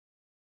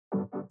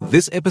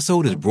This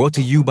episode is brought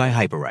to you by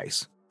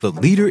Hyperice, the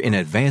leader in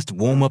advanced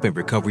warm-up and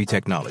recovery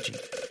technology.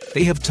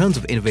 They have tons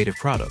of innovative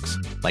products,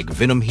 like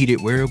Venom-heated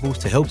wearables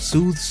to help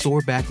soothe sore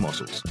back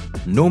muscles,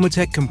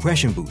 Normatec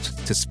compression boots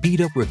to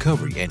speed up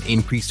recovery and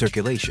increase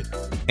circulation,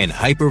 and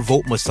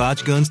Hypervolt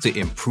massage guns to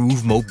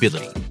improve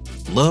mobility.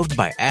 Loved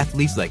by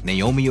athletes like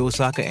Naomi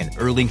Osaka and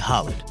Erling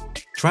Haaland.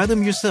 Try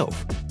them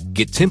yourself.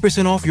 Get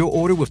 10% off your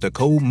order with the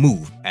code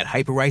MOVE at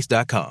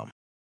Hyperice.com.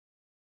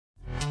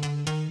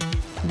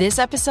 This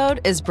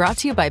episode is brought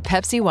to you by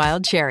Pepsi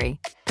Wild Cherry.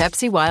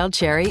 Pepsi Wild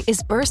Cherry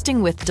is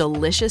bursting with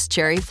delicious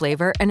cherry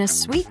flavor and a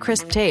sweet,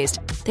 crisp taste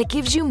that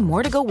gives you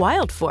more to go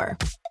wild for.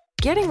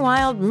 Getting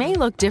wild may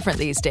look different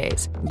these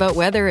days, but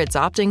whether it's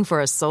opting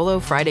for a solo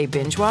Friday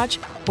binge watch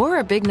or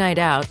a big night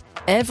out,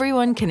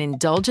 everyone can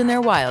indulge in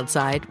their wild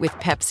side with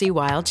Pepsi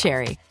Wild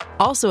Cherry.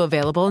 Also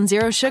available in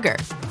Zero Sugar.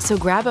 So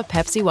grab a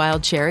Pepsi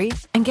Wild Cherry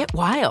and get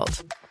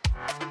wild.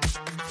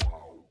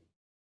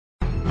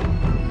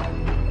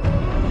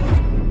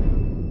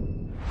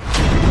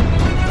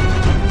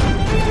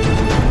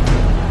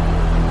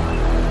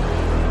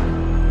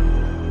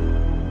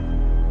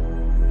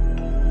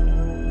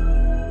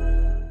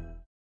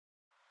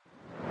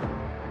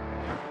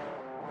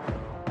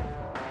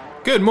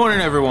 Good morning,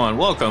 everyone.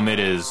 Welcome. It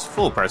is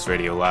Full Press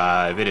Radio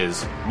Live. It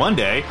is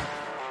Monday,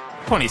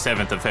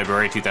 27th of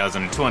February,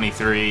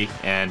 2023,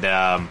 and,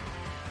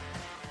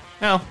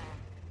 no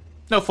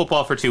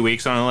football for 2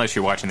 weeks, unless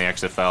you're watching the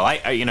XFL. I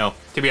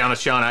to be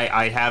honest, Sean,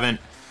 I haven't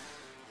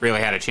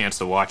really had a chance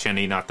to watch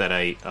any, not that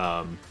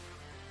I,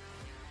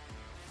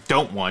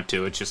 don't want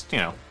to. It's just,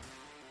 I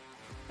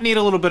need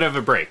a little bit of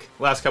a break.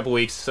 Last couple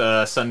weeks,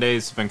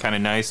 Sundays have been kind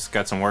of nice.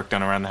 Got some work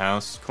done around the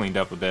house, cleaned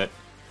up a bit,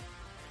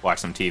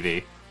 watched some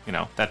TV.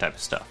 That type of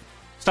stuff.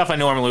 Stuff I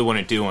normally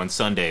wouldn't do on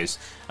Sundays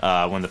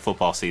when the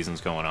football season's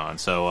going on.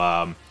 So,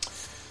 I'm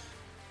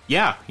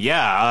not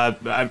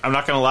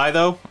gonna lie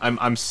though.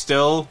 I'm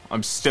still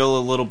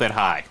a little bit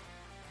high.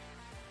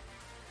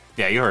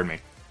 Yeah, you heard me.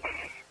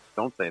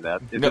 Don't say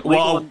that. Is it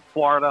legal in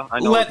Florida?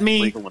 I know let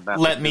me clarify.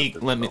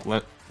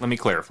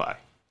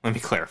 Let me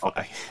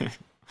clarify.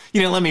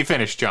 Let me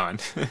finish, John.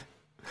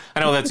 I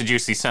know that's a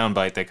juicy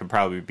soundbite that could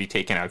probably be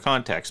taken out of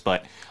context,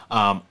 but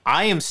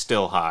I am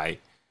still high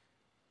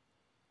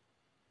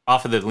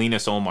off of the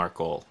Linus Olmark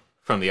goal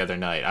from the other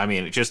night. I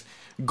mean, just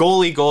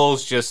goalie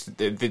goals, just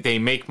they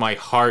make my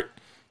heart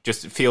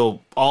just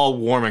feel all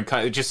warm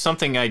and just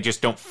something I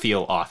just don't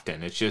feel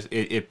often. It's just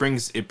it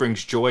brings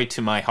joy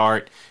to my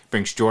heart,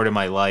 brings joy to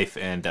my life,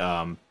 and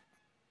on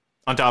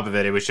top of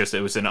it, it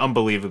was an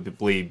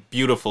unbelievably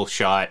beautiful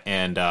shot,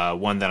 and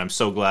one that I'm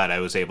so glad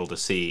I was able to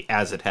see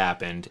as it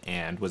happened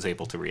and was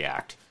able to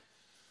react.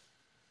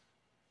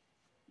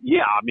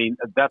 Yeah, I mean,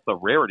 that's a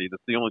rarity.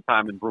 That's the only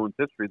time in Bruins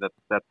history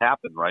that's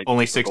happened, right?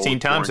 Only 16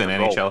 times in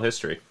NHL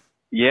history.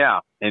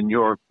 Yeah, and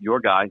your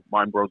guy,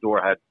 Martin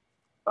Brodeur, had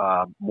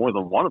more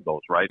than one of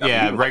those, right?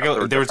 Yeah,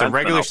 there was a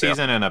regular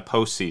season and a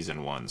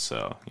postseason one,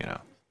 so,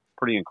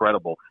 Pretty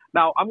incredible.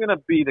 Now, I'm going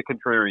to be the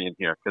contrarian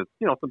here because,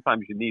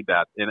 sometimes you need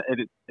that. And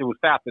it was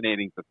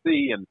fascinating to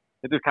see, and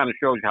it just kind of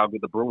shows you how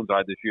good the Bruins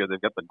are this year. They've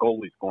got the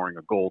goalie scoring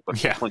a goal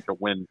to clinch a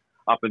win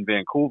up in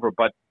Vancouver,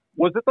 but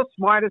was it the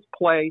smartest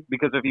play?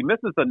 Because if he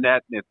misses the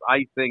net and it's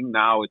icing,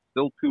 now it's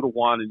still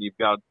 2-1, and you've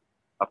got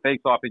a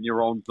face-off in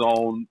your own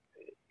zone.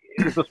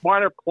 It's a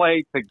smarter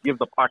play to give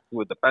the puck to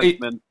a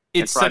defenseman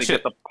and try to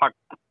get the puck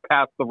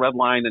past the red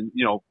line and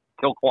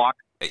kill clock.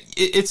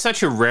 It's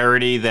such a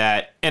rarity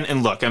that,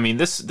 and look, I mean,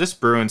 this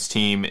Bruins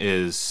team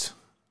is.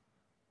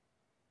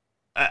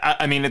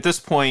 I mean, at this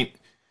point,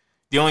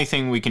 the only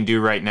thing we can do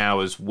right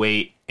now is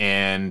wait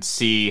and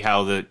see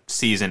how the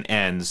season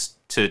ends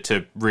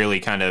to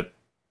really kind of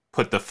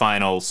put the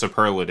final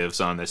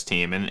superlatives on this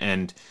team.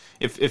 And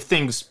if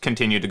things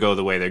continue to go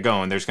the way they're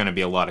going, there's going to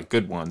be a lot of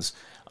good ones.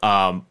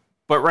 But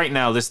right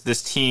now,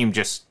 this team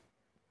just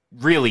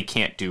really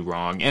can't do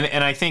wrong.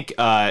 And I think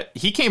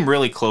he came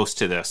really close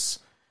to this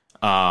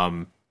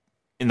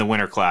in the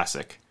Winter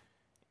Classic.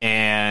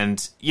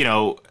 And,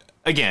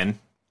 again,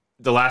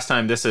 the last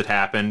time this had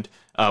happened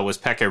was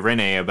Pekka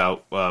Rinne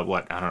about,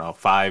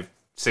 5-6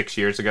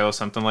 years ago,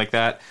 something like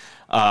that.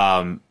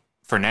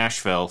 For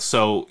Nashville.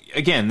 So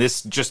again,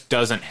 this just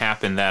doesn't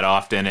happen that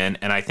often, and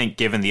I think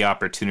given the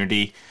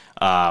opportunity,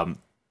 I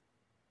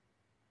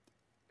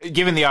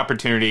think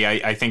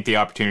the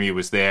opportunity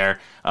was there.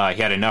 He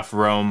had enough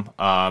room,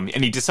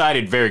 and he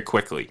decided very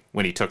quickly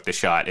when he took the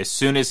shot. As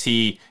soon as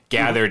he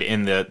gathered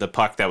in the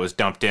puck that was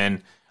dumped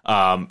in,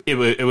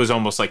 it was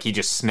almost like he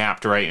just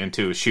snapped right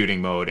into a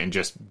shooting mode and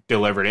just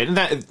delivered it.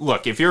 And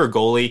look, if you're a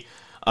goalie,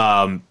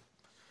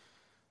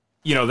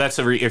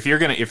 if you're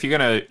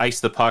gonna ice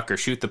the puck or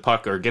shoot the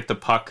puck or get the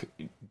puck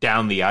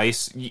down the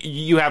ice,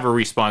 you have a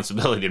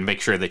responsibility to make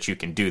sure that you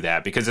can do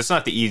that, because it's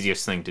not the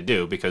easiest thing to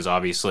do. Because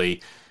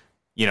obviously,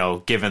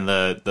 given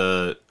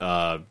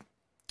the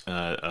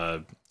I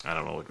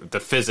don't know,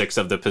 the physics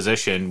of the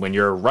position, when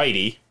you're a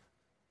righty,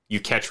 you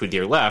catch with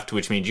your left,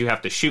 which means you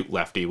have to shoot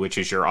lefty, which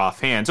is your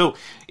offhand. So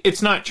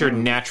it's not your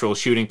natural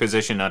shooting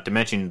position, not to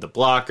mention the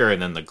blocker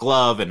and then the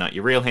glove and not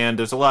your real hand.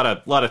 There's a lot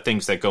of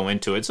things that go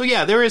into it. So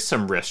yeah, there is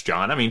some risk,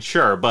 John. I mean,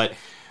 sure, but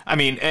I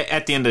mean,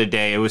 at the end of the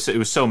day, it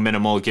was so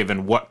minimal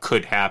given what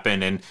could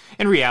happen. And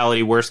in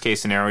reality, worst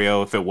case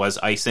scenario, if it was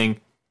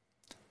icing,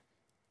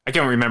 I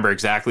can't remember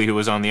exactly who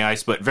was on the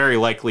ice, but very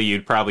likely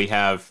you'd probably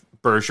have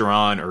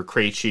Bergeron or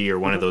Krejci or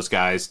one of those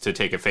guys to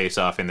take a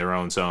face-off in their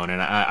own zone.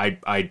 And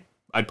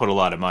I'd put a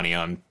lot of money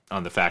on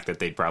the fact that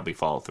they'd probably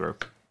follow through.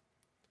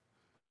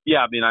 Yeah,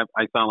 I mean, I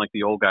sound like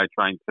the old guy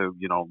trying to,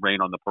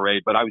 rain on the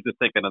parade, but I was just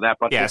thinking of that.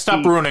 But yeah,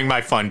 stop ruining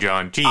my fun,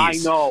 John. Jeez.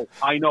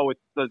 I know. It's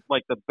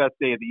the best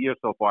day of the year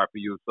so far for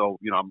you. So,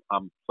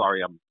 I'm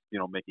sorry I'm,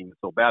 making it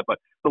so bad. But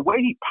the way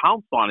he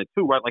pounced on it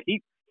too, right? Like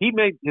he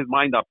made his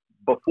mind up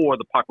before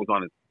the puck was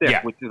on his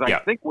stick, which is, I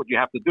think, what you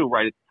have to do,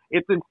 right?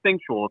 It's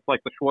instinctual. It's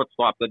like the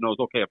shortstop that knows,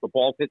 okay, if the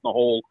ball's hitting the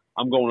hole,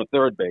 I'm going to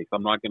third base.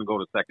 I'm not going to go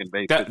to second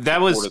base.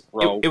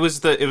 It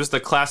was the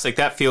classic.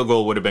 That field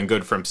goal would have been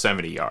good from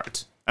 70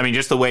 yards. I mean,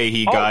 just the way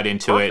he got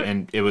into it,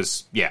 and it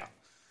was, yeah.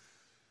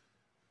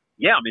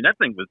 Yeah, I mean, that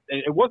thing was,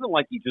 it wasn't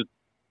like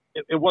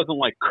it wasn't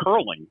like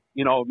curling,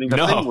 thing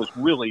was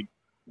really,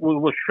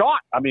 was shot.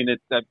 I mean,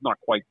 that's not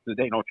quite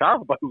Zdeno Chara,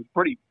 but it was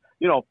pretty,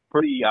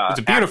 it's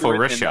a beautiful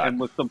wrist shot. And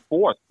with some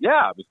force.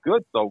 Yeah, it was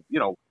good. So,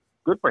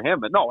 good for him.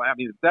 But no, I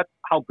mean, that's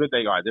how good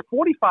they are. They're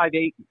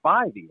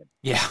 45-8-5, Ian.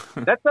 Yeah.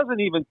 That doesn't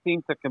even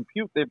seem to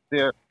compute.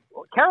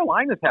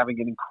 Carolina's having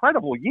an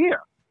incredible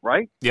year,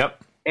 right?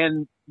 Yep.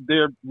 And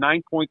they're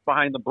 9 points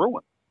behind the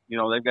Bruins. They've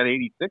got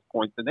 86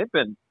 points, and they've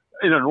been,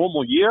 in a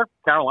normal year,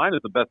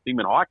 Carolina's the best team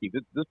in hockey.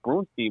 This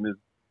Bruins team is,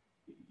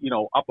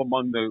 up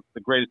among the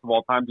greatest of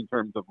all time in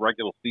terms of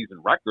regular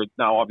season records.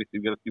 Now, obviously,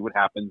 we've got to see what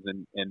happens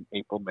in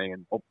April, May,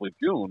 and hopefully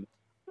June.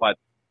 But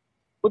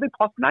were they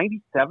plus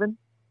 97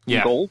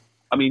 in goals?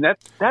 I mean,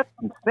 that's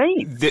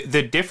insane.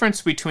 The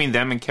difference between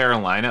them and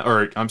Carolina,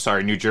 or I'm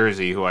sorry, New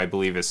Jersey, who I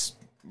believe is,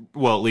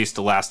 well, at least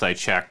the last I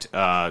checked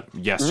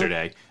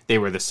yesterday, they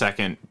were the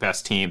second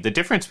best team. The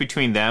difference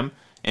between them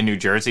and New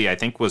Jersey, I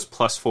think, was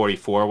plus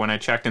 44 when I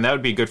checked, and that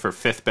would be good for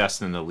fifth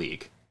best in the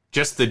league.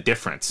 Just the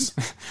difference,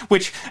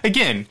 which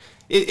again,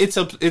 it's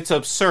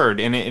absurd,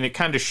 and it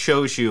kind of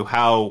shows you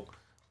how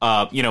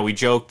we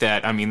joke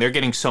that, I mean, they're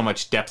getting so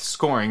much depth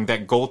scoring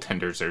that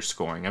goaltenders are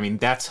scoring. I mean,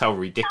 that's how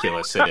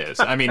ridiculous it is.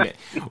 I mean,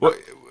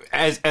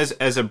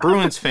 as a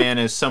Bruins fan,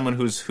 as someone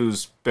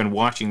who's been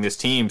watching this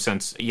team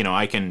since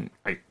I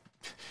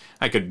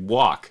could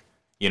walk,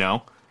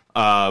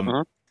 the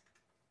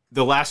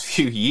last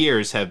few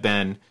years have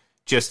been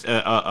just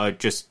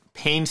just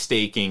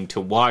painstaking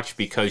to watch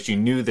because you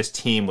knew this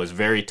team was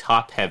very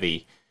top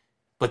heavy,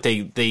 but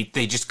they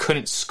just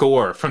couldn't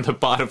score from the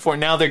bottom four.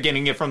 Now they're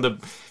getting it from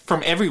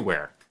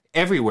everywhere.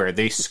 Everywhere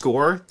they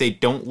score, they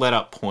don't let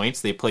up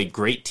points. They play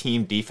great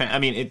team defense. I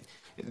mean,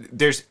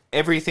 there's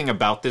everything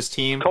about this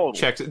team. Totally.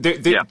 Checks.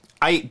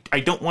 I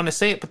don't want to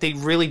say it, but they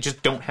really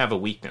just don't have a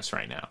weakness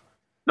right now.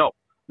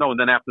 No, and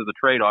then after the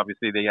trade,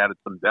 obviously they added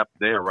some depth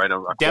there, right?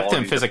 A depth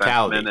and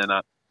physicality.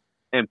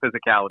 And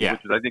physicality,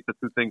 which is, I think, the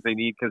two things they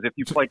need. Because if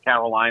you play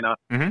Carolina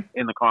in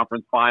the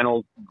conference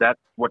finals, that's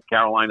what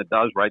Carolina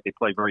does, right? They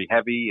play very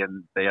heavy,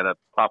 and they had a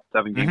top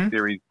 7-game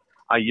series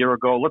a year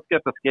ago. Let's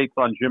get the skates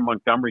on Jim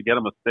Montgomery, get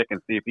him a stick, and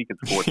see if he can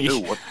score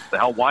too. What the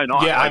hell? Why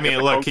not? Yeah, I mean,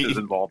 look,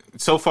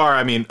 so far,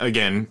 I mean,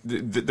 again,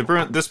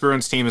 this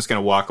Bruins team is going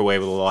to walk away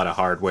with a lot of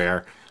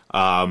hardware.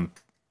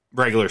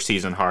 Regular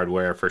season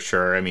hardware for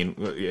sure. I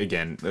mean,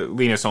 again,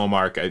 Linus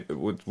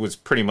Ullmark was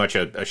pretty much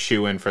a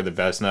shoe-in for the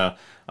Vezina.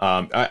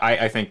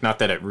 I think not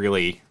that it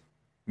really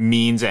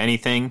means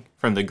anything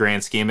from the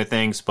grand scheme of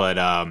things,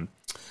 but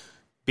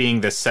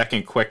being the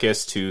second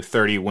quickest to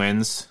 30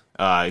 wins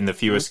in the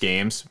fewest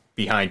games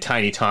behind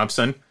Tiny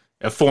Thompson,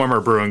 a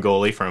former Bruin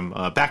goalie from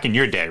back in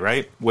your day,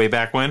 right? Way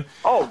back when?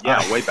 Oh,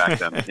 yeah, way back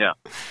then, yeah.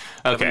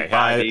 Okay.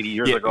 80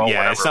 years ago,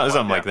 yeah,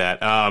 something like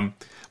that.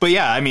 But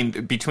yeah, I mean,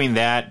 between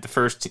that, the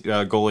first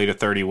goalie to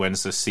 30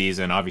 wins this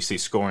season, obviously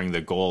scoring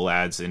the goal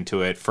adds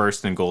into it.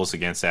 First in goals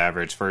against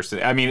average. There's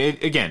going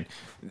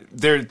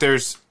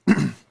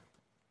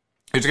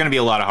to be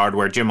a lot of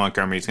hardware. Jim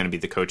Montgomery is going to be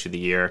the coach of the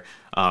year.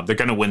 They're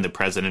going to win the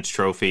President's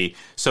Trophy.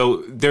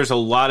 So there's a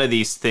lot of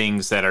these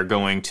things that are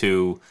going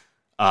to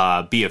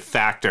be a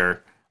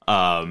factor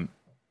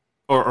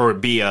or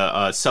be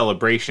a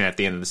celebration at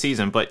the end of the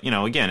season. But,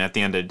 again, at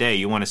the end of the day,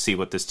 you want to see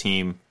what this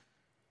team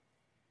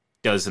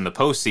does in the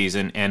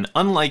postseason, and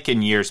unlike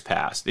in years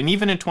past, and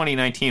even in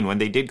 2019 when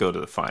they did go to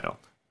the final,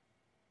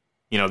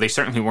 they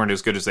certainly weren't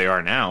as good as they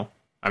are now.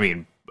 I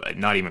mean,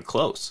 not even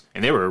close.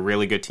 And they were a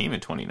really good team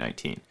in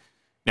 2019.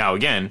 Now,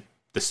 again,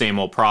 the same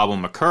old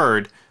problem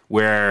occurred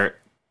where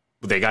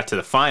they got to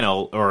the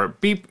final, or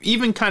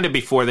even kind of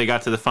before they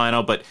got to the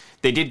final, but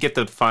they did get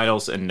the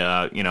finals, and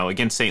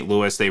against St.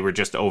 Louis, they were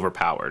just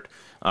overpowered,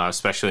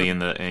 especially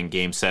in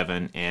Game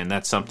 7, and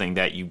that's something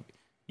that you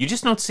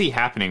just don't see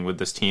happening with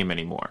this team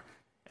anymore.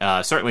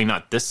 Certainly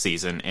not this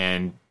season,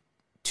 and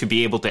to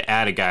be able to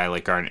add a guy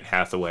like Garnet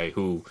Hathaway,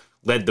 who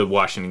led the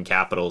Washington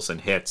Capitals in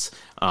hits,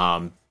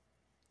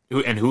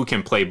 who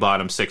can play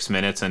bottom 6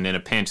 minutes and in a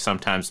pinch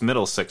sometimes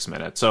middle 6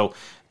 minutes. So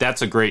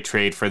that's a great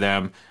trade for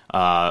them.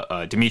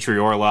 Dmitry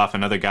Orlov,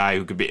 another guy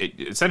who could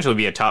essentially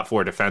be a top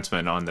 4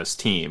 defenseman on this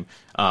team.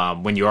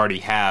 When you already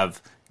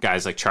have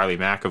guys like Charlie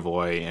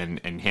McAvoy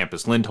and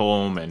Hampus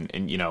Lindholm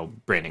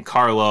and Brandon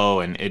Carlo,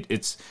 and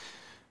it's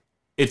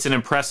an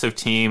impressive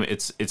team.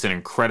 It's an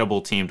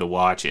incredible team to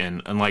watch,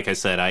 and like I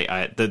said,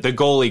 the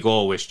goalie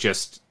goal was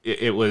just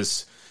it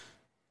was.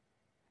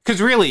 Because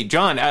really,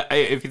 John,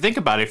 if you think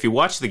about it, if you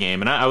watch the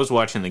game, and I was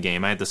watching the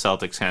game, I had the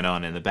Celtics kind of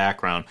on in the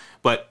background,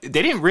 but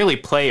they didn't really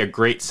play a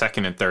great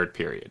second and third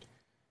period.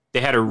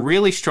 They had a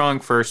really strong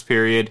first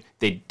period.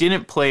 They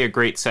didn't play a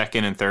great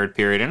second and third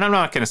period, and I'm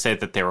not going to say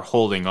that they were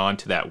holding on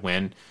to that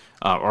win,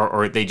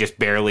 or they just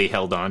barely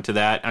held on to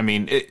that. I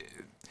mean,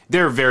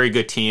 they're a very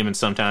good team, and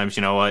sometimes,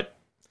 you know what?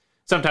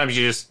 Sometimes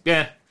you just,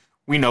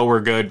 we know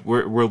we're good.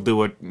 We'll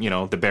do it,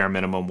 the bare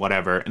minimum,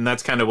 whatever, and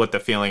that's kind of what the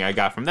feeling I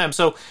got from them.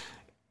 So,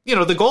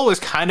 the goal is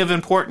kind of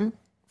important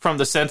from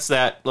the sense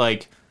that,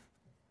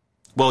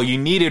 you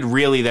needed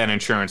really that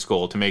insurance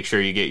goal to make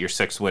sure you get your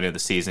 6th win of the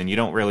season. You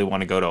don't really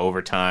want to go to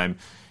overtime,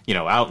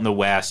 out in the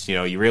West.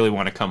 You really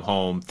want to come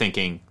home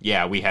thinking,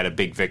 yeah, we had a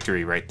big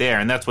victory right there.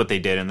 And that's what they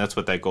did, and that's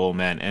what that goal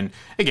meant. And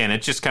again,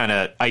 it's just kind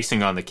of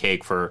icing on the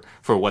cake for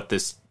what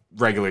this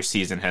regular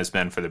season has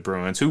been for the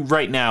Bruins, who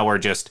right now are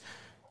just,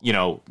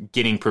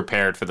 getting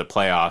prepared for the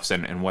playoffs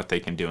and what they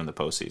can do in the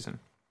postseason.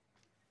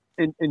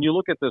 And you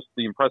look at this,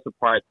 the impressive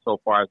part so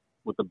far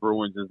with the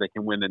Bruins is they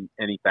can win in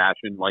any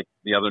fashion. Like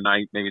the other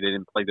night, maybe they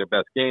didn't play their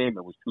best game.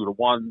 It was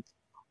 2-1.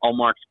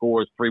 Ullmark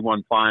scores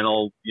 3-1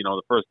 final.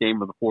 The first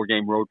game of the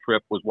 4-game road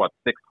trip was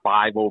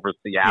 6-5 over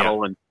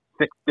Seattle, and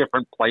 6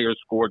 different players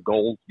scored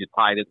goals. You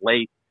tied it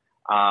late,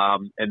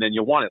 and then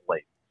you won it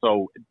late.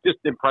 So just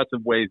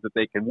impressive ways that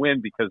they can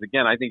win because,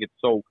 again, I think it's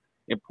so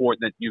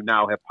important that you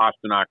now have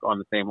Pasternak on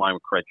the same line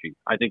with Krejci.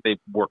 I think they've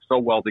worked so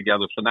well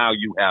together. So now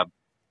you have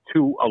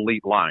 2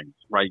 elite lines,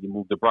 right? You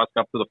move DeBrusk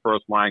up to the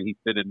first line. He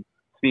fit in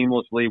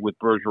seamlessly with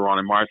Bergeron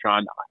and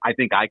Marchand. I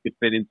think I could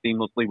fit in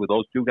seamlessly with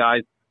those 2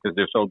 guys because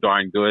they're so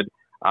darn good.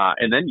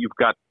 And then you've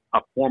got a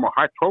former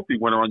Hart Trophy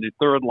winner on your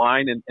third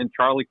line and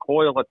Charlie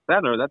Coyle at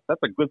center.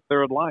 That's a good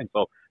third line.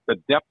 So the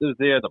depth is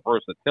there, the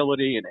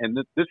versatility, and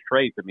this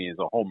trade to me is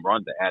a home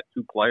run to add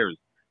 2 players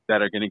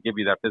that are going to give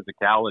you that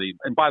physicality.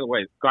 And by the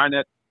way,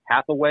 Garnett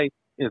Hathaway,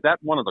 is that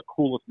one of the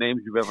coolest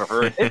names you've ever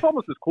heard? It's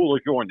almost as cool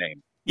as your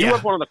name. You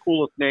have one of the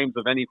coolest names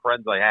of any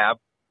friends I have.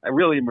 I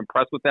really am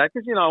impressed with that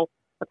because,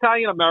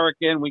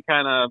 Italian-American, we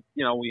kind of,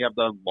 we have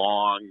the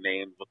long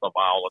names with the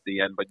vowel at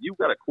the end, but you've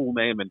got a cool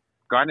name, and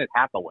Garnett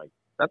Hathaway.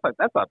 That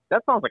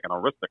sounds like an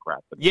aristocrat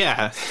to me.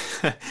 Yeah.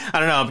 I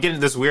don't know. I'm getting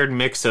this weird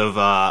mix of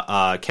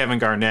Kevin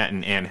Garnett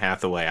and Anne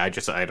Hathaway. I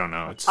don't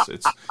know.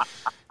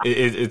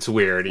 It's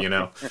weird,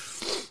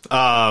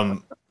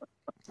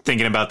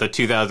 Thinking about the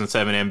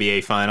 2007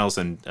 NBA Finals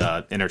and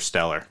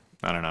Interstellar.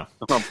 I don't know.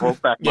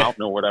 Brokeback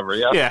Mountain or whatever,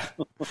 yeah.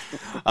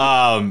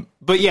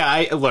 But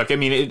yeah,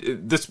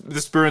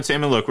 this Bruins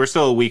team, look, we're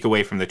still a week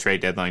away from the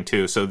trade deadline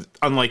too. So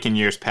unlike in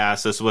years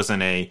past, this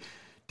wasn't a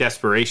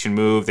desperation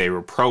move. They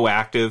were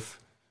proactive.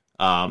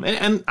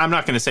 And I'm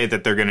not going to say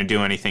that they're going to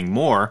do anything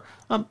more,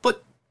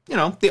 but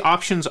the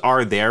options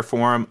are there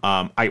for them.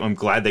 I'm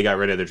glad they got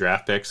rid of the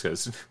draft picks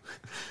because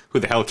who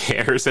the hell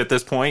cares at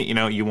this point?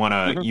 You want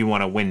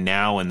to win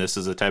now, and this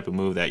is the type of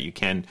move that you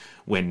can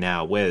win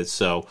now with.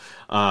 So,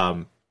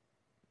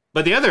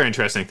 but the other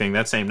interesting thing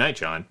that same night,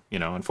 John,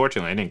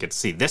 unfortunately I didn't get to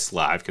see this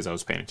live because I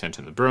was paying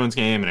attention to the Bruins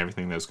game and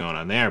everything that was going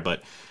on there.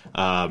 But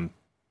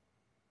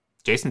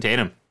Jason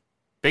Tatum,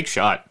 big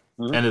shot,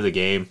 end of the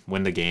game,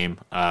 win the game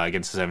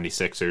against the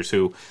 76ers,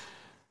 who.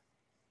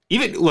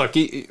 Even look,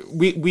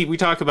 we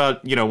talk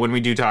about when we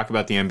do talk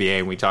about the NBA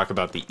and we talk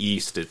about the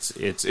East,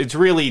 it's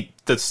really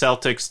the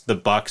Celtics, the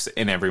Bucks,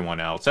 and everyone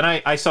else. And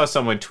I saw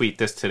someone tweet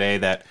this today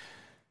that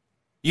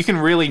you can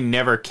really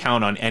never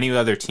count on any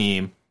other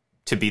team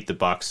to beat the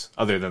Bucks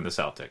other than the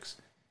Celtics.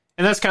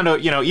 And that's kind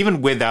of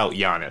even without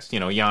Giannis.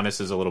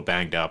 Giannis is a little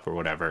banged up or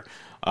whatever.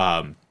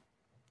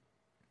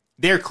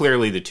 They're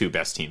clearly the 2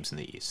 best teams in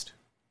the East,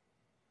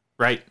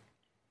 right?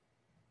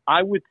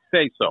 I would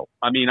say so.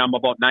 I mean, I'm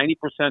about 90%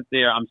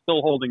 there. I'm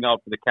still holding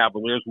out for the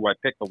Cavaliers, who I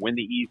picked to win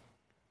the East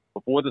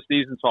before the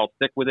season, so I'll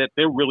stick with it.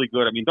 They're really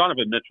good. I mean,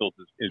 Donovan Mitchell's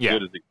as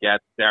good as it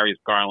gets. Darius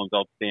Garland's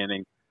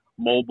outstanding.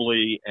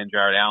 Mobley and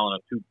Jared Allen are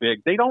 2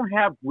 big. They don't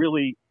have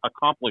really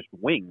accomplished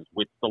wings,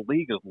 which the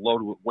league is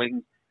loaded with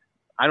wings.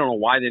 I don't know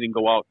why they didn't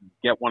go out and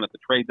get one at the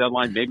trade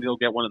deadline. Maybe they'll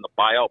get one in the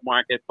buyout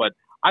market, but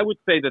I would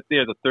say that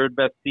they're the 3rd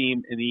best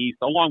team in the East,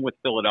 along with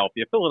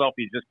Philadelphia.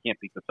 Philadelphia just can't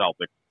beat the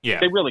Celtics. Yeah.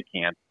 They really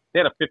can't. They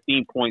had a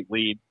 15-point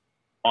lead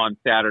on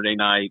Saturday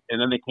night, and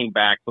then they came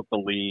back, took the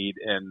lead,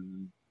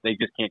 and they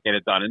just can't get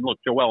it done. And look,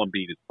 Joel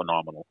Embiid is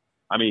phenomenal.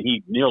 I mean,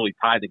 he nearly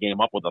tied the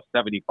game up with a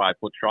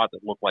 75-foot shot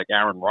that looked like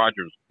Aaron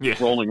Rodgers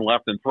rolling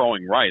left and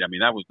throwing right. I mean,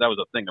 that was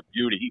a thing of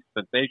beauty. He's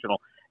sensational.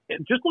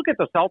 And just look at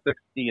the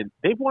Celtics, Ian.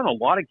 They've won a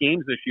lot of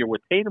games this year where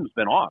Tatum's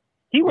been off.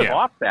 He was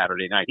off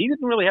Saturday night. He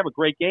didn't really have a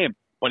great game,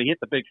 but he hit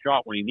the big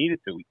shot when he needed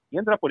to. He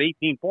ended up with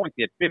 18 points.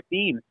 He had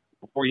 15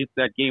 before he hits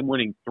that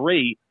game-winning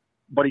three,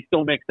 but he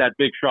still makes that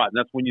big shot, and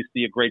that's when you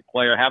see a great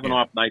player have an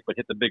off night but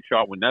hit the big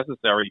shot when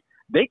necessary.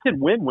 They can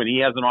win when he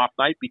has an off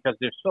night because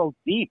they're so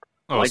deep.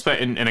 Oh,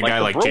 and a guy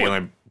like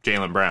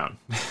Jaylen Brown.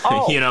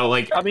 Oh,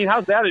 I mean,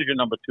 how's that as your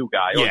number 2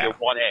 guy or your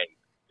 1A?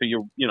 So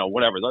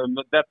whatever.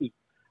 That is,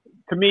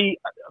 to me,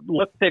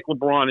 let's take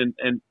LeBron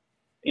and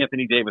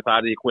Anthony Davis out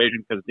of the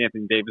equation because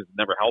Anthony Davis is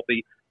never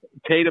healthy.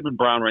 Tatum and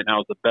Brown right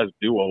now is the best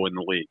duo in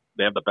the league.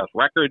 They have the best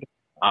record.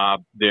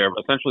 They're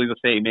essentially the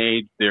same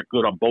age. They're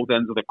good on both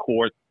ends of the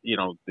court.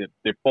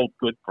 They're both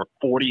good for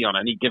 40 on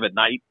any given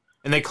night.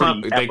 And they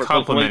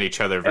complement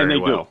each other very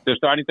well. They're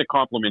starting to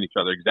complement each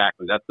other.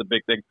 Exactly. That's the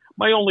big thing.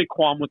 My only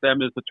qualm with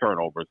them is the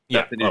turnovers.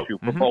 That's an issue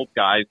for both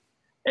guys.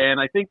 And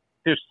I think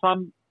there's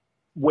some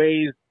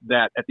ways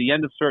that at the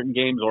end of certain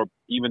games or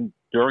even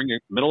during the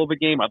middle of a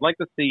game, I'd like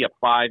to see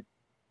a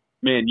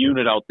 5-man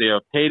unit out there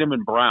of Tatum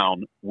and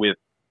Brown with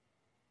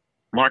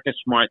Marcus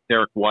Smart,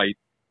 Derek White,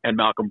 and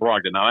Malcolm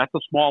Brogdon. Now, that's a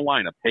small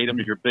lineup. Tatum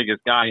is your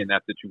biggest guy in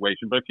that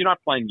situation. But if you're not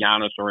playing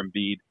Giannis or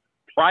Embiid,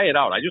 try it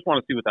out. I just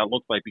want to see what that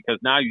looks like because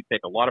now you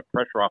take a lot of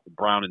pressure off of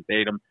Brown and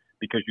Tatum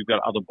because you've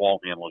got other ball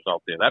handlers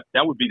out there.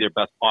 That would be their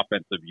best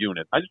offensive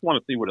unit. I just want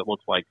to see what it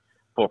looks like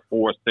for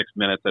 4-6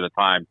 minutes at a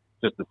time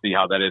just to see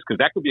how that is because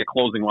that could be a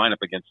closing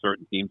lineup against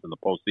certain teams in the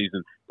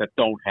postseason that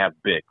don't have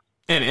bigs.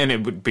 And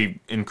it would be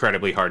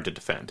incredibly hard to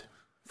defend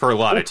for a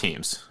lot of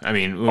teams. I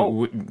mean,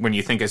 when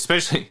you think,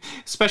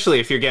 especially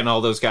if you're getting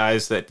all those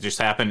guys that just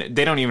happen,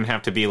 they don't even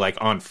have to be like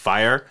on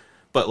fire,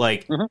 but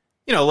like,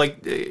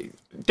 like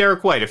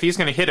Derek White, if he's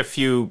going to hit a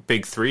few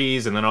big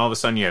threes and then all of a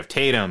sudden you have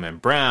Tatum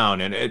and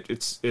Brown and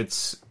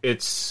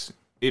it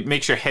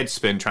makes your head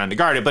spin trying to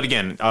guard it. But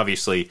again,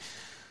 obviously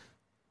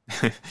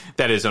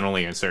that is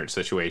only in certain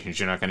situations.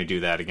 You're not going to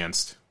do that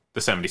against the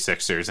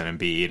 76ers and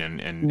Embiid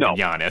and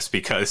Giannis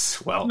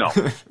because, well, no.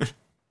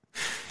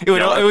 It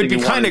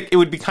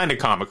would be kind of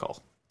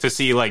comical to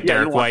see like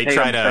Derek White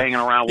try to banging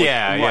around with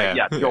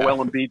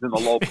Joel Embiid's in the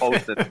low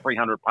post at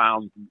 300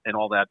 pounds and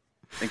all that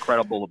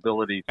incredible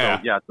ability. So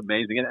it's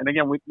amazing. And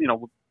again,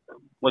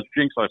 let's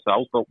jinx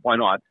ourselves, but why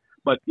not?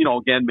 But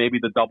again, maybe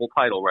the double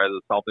title rather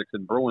than Celtics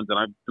and Bruins. And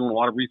I'm doing a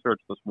lot of research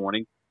this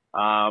morning.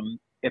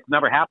 It's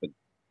never happened.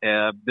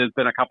 There's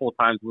been a couple of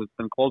times it's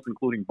been close,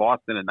 including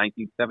Boston in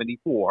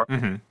 1974,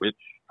 which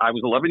I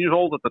was 11 years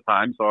old at the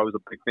time, so I was a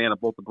big fan of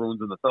both the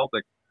Bruins and the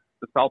Celtics.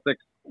 The Celtics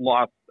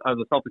lost.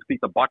 The Celtics beat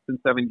the Bucks in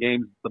 7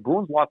 games. The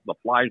Bruins lost to the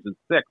Flyers in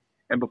 6.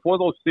 And before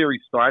those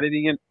series started,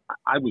 Ian,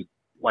 I was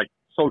like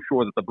so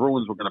sure that the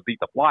Bruins were going to beat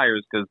the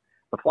Flyers because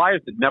the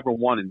Flyers had never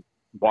won in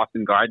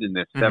Boston Garden in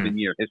their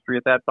 7-year history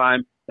at that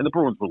time, and the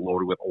Bruins were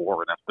loaded with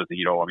Orr and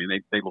Esposito. I mean,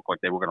 they looked like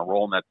they were going to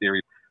roll in that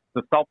series.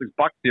 The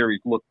Celtics-Bucks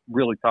series looked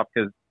really tough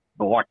because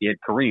Milwaukee had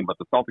Kareem, but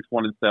the Celtics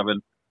won in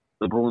 7.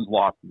 The Bruins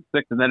lost in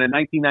 6. And then in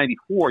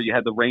 1994, you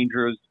had the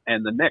Rangers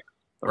and the Knicks.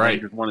 The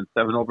Rangers won in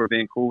 7 over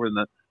Vancouver, and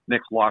the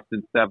Knicks lost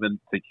in 7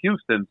 to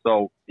Houston.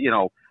 So,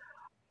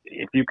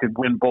 if you could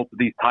win both of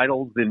these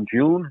titles in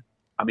June,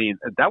 I mean,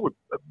 that would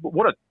 –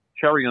 what a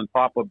cherry on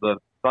top of the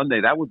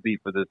Sunday that would be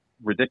for this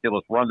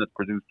ridiculous run that's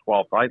produced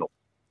 12 titles.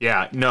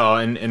 Yeah, no,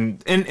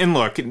 and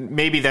look,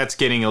 maybe that's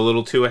getting a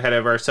little too ahead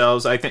of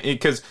ourselves. I think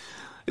because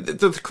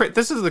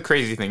this is the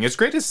crazy thing. As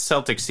great as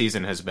Celtics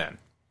season has been,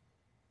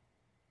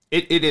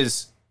 it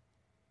is.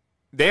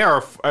 They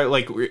are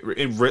like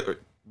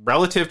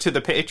relative to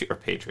the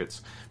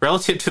Patriots,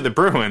 relative to the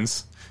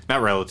Bruins,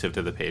 not relative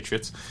to the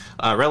Patriots,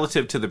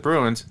 relative to the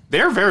Bruins.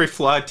 They're a very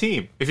flawed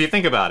team if you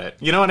think about it.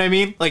 You know what I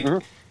mean? Like.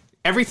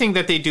 Everything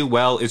that they do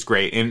well is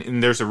great,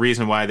 and there's a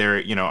reason why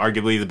they're,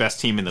 arguably the best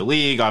team in the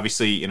league.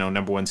 Obviously,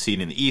 number 1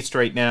 seed in the East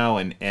right now,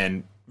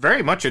 and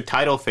very much a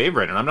title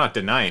favorite, and I'm not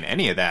denying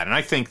any of that. And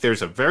I think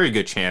there's a very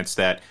good chance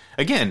that,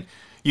 again,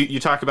 you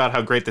talk about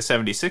how great the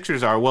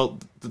 76ers are. Well,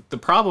 the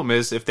problem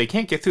is if they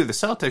can't get through the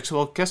Celtics,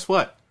 well, guess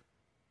what?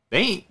 They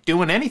ain't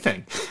doing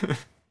anything.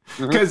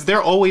 Because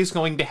they're always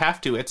going to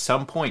have to, at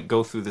some point,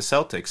 go through the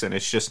Celtics, and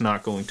it's just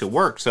not going to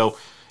work. So,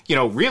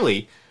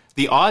 really...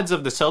 the odds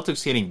of the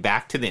Celtics getting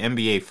back to the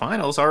NBA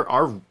Finals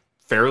are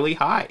fairly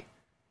high.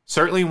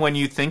 Certainly when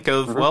you think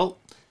of, well,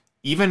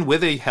 even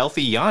with a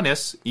healthy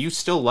Giannis, you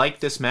still like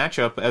this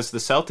matchup as the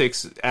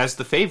Celtics as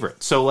the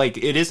favorite. So, it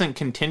isn't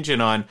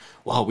contingent on,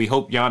 well, we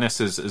hope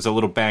Giannis is a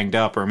little banged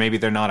up or maybe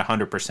they're not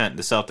 100%.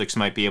 The Celtics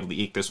might be able to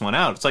eke this one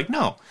out. It's like,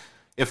 no.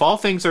 If all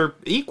things are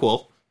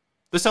equal,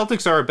 the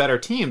Celtics are a better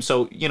team.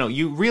 So,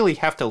 you really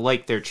have to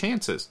like their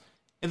chances.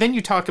 And then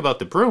you talk about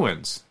the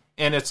Bruins,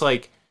 and it's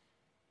like,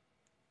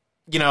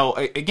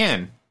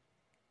 again,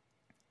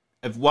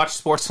 I've watched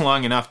sports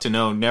long enough to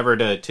know never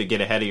to get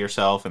ahead of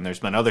yourself, and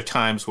there's been other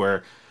times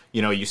where,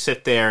 you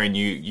sit there and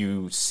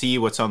you see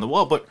what's on the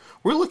wall, but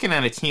we're looking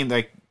at a team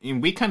that,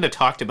 we kind of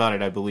talked about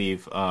it, I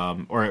believe,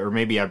 or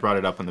maybe I brought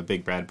it up on the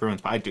Big Bad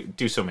Bruins, but I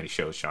do so many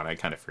shows, Sean, I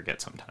kind of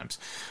forget sometimes.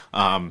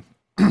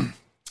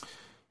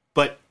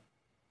 But,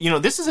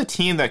 this is a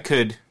team that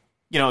could,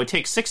 it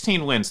takes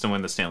 16 wins to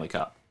win the Stanley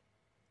Cup.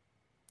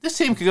 This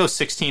team could go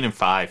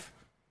 16-5.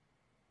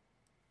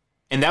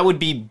 And that would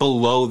be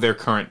below their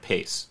current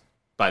pace,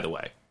 by the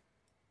way,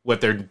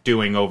 what they're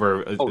doing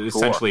over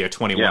essentially a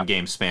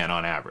 21-game span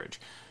on average.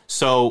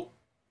 So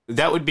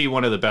that would be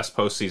one of the best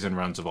postseason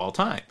runs of all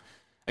time.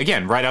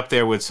 Again, right up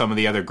there with some of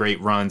the other great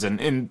runs,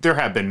 and there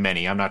have been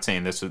many. I'm not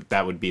saying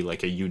that would be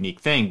like a unique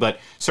thing, but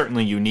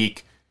certainly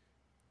unique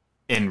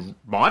in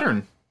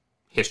modern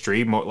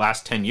history,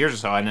 last 10 years or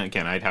so. And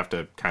again, I'd have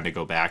to kind of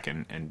go back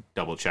and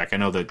double check. I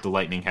know that the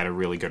Lightning had a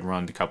really good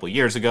run a couple of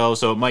years ago,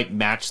 so it might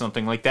match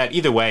something like that.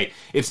 Either way,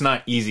 it's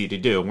not easy to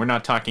do. We're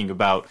talking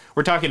about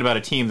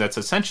a team that's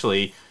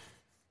essentially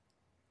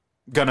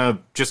gonna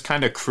just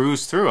kind of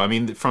cruise through. I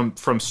mean,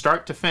 from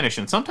start to finish,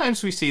 and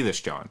sometimes we see this,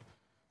 John.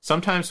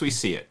 Sometimes we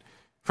see it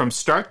from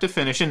start to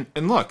finish. And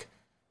look,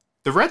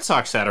 the Red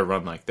Sox had a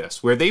run like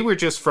this, where they were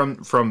just from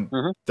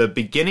the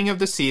beginning of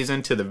the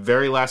season to the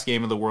very last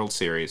game of the World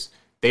Series,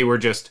 they were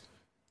just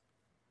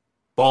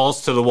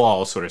balls to the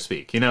wall, so to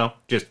speak,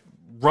 just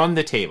run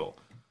the table.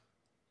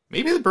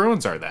 Maybe the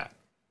Bruins are that.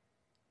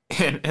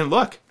 And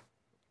look,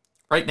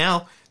 right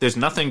now, there's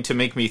nothing to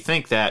make me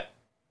think that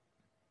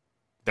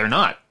they're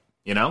not,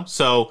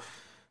 So,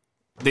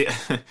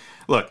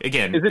 look,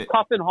 again. Is it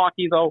tough in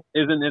hockey, though?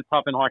 Isn't it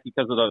tough in hockey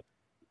because of the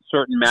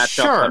certain matchups?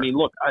 Sure. I mean,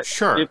 look,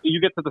 sure. If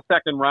you get to the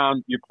second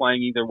round, you're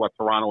playing either,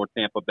 Toronto or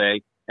Tampa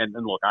Bay. And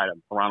look,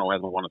 Toronto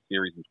hasn't won a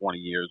series in 20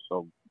 years,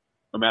 so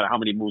no matter how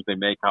many moves they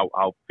make,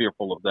 how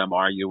fearful of them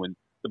are you? And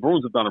the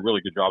Bruins have done a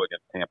really good job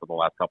against Tampa the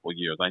last couple of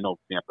years. I know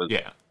Tampa's...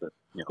 Yeah.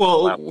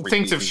 Well,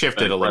 things have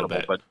shifted a little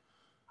bit. But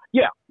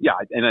yeah.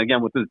 And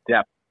again, with this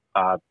depth,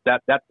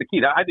 that's the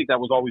key. I think that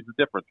was always the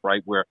difference,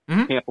 right? Where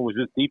Tampa was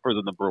just deeper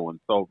than the Bruins.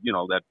 So,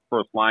 that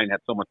first line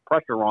had so much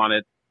pressure on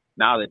it.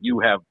 Now that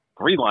you have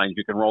three lines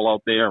you can roll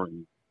out there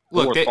and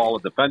four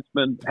solid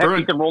defensemen. Heck,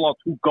 you can roll out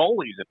two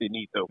goalies if you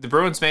need to. The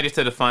Bruins made it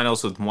to the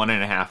finals with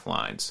 1.5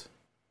 lines,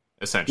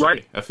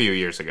 essentially, a few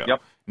years ago.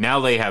 Yep. Now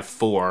they have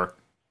 4,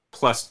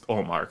 plus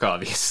Ullmark,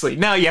 obviously.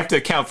 Now you have to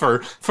account for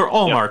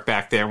Ullmark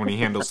back there when he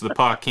handles the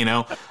puck,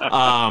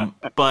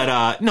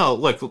 But, no,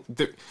 look,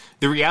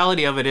 the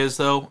reality of it is,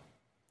 though,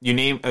 you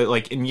name,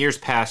 like in years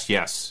past,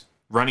 yes,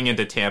 running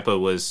into Tampa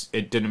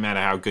it didn't matter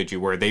how good you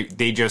were. They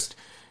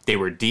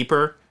were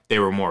deeper, they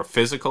were more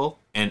physical,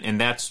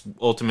 and that's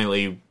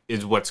ultimately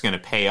is what's going to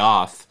pay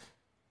off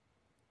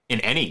in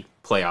any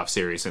playoff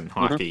series in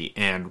hockey. Mm-hmm.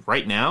 And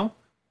right now,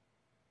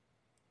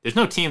 there's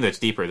no team that's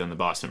deeper than the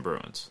Boston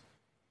Bruins.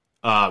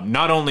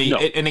 Not only,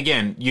 and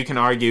again, you can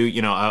argue,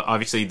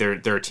 obviously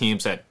there are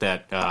teams that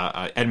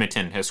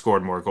Edmonton has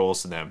scored more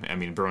goals than them. I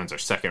mean, Bruins are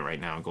second right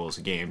now in goals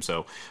a game.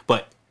 So,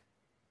 but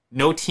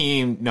no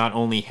team not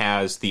only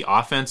has the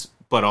offense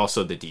but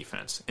also the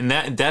defense, and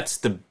that's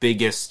the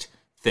biggest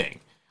thing.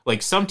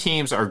 Like, some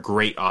teams are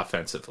great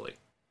offensively.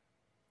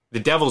 The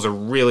Devils are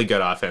really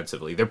good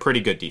offensively. They're pretty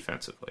good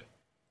defensively.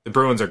 The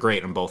Bruins are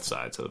great on both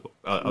sides of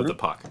the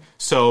puck.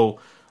 So,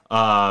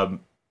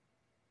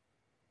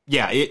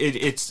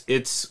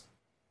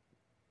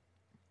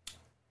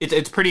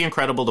 it's pretty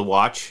incredible to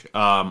watch.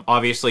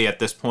 Obviously, at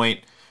this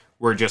point,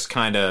 we're just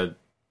kind of,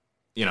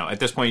 at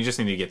this point, you just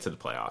need to get to the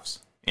playoffs,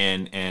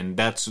 and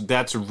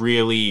that's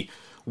really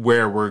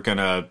where we're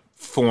gonna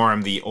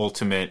form the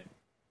ultimate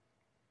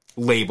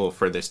label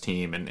for this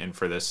team and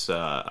for this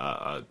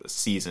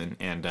season.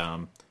 And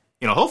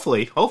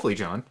hopefully,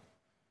 John,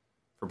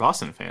 for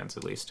Boston fans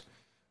at least,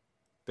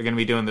 they're going to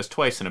be doing this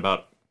twice in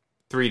about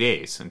 3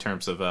 days in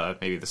terms of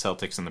maybe the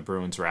Celtics and the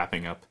Bruins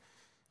wrapping up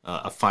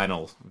a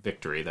final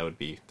victory. That would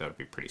be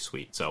pretty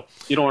sweet. So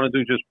you don't want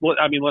to do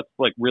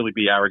let's really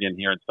be arrogant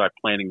here and start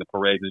planning the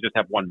parades and just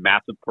have one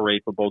massive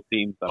parade for both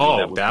teams.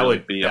 That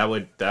would be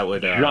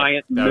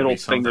giant middle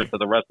finger to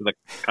the rest of the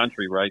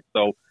country, right?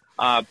 So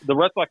the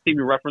Red Sox team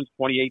you referenced,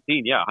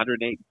 2018,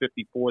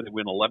 108-54. They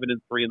win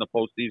 11-3 in the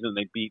postseason.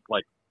 They beat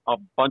like a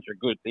bunch of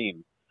good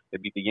teams. They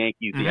beat the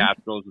Yankees, the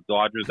Astros, the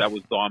Dodgers. That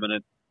was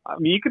dominant. I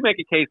mean, you could make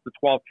a case the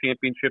 12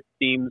 championship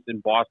teams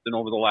in Boston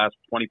over the last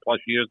 20-plus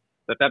years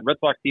that Red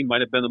Sox team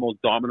might have been the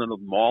most dominant of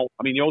them all.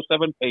 I mean, the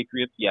 07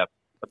 Patriots, yes,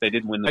 but they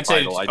didn't win the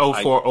title. I'd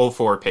say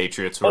 04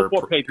 Patriots were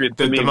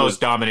the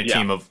most dominant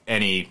team of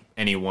any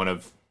one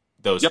of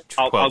those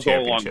 12 I'll championship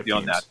go along teams.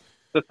 Beyond that.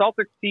 The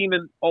Celtics team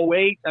in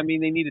 08, I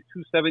mean, they needed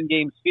 2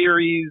 7-game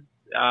series.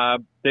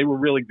 They were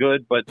really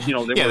good, but,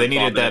 they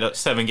needed that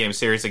 7-game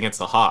series against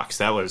the Hawks.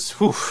 That was,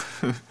 whew.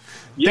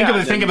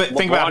 Think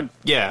about it.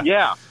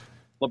 Yeah.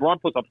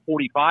 LeBron puts up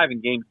 45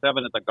 in Game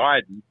 7 at the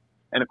Garden.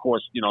 And, of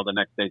course, the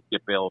next day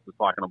Skip Bayless is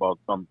talking about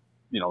some,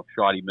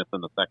 shot he missed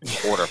in the second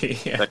quarter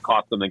that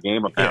cost them the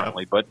game,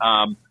 apparently.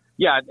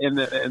 Yeah.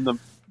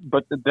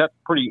 But, but that's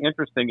pretty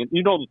interesting. And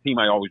the team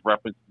I always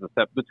reference is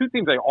the two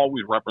teams I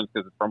always reference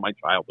because it's from my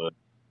childhood.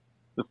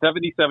 The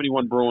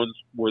 70-71 Bruins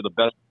were the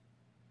best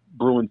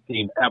Bruins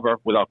team ever,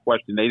 without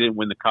question. They didn't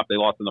win the Cup. They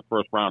lost in the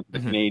first round to the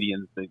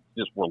Canadians. They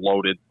just were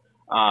loaded.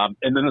 And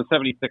then the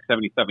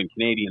 76-77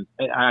 Canadians,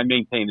 I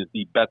maintain, is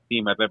the best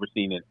team I've ever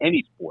seen in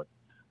any sport.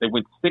 They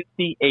went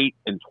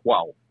 68-12,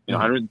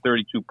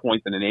 132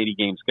 points in an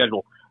 80-game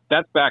schedule.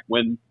 That's back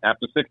when,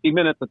 after 60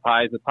 minutes, a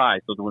tie is a tie.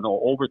 So there were no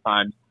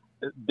overtimes.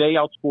 they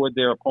outscored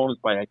their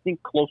opponents by, I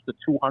think, close to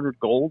 200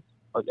 goals.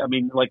 I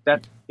mean, like,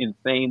 that's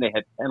insane. They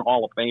had 10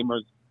 Hall of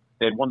Famers.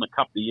 They had won the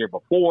Cup the year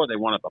before. They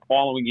won it the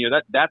following year.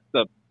 That's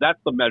the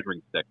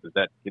measuring stick, is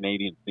that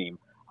Canadian team.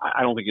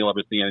 I don't think you'll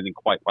ever see anything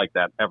quite like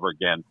that ever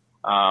again.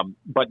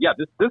 But yeah,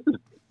 this is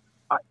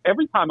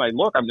every time I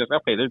look, I'm just,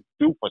 okay, they're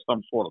due for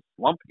some sort of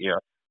slump here.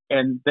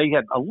 And they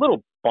had a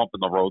little bump in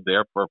the road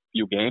there for a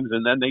few games,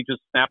 and then they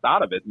just snapped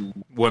out of it.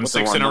 And won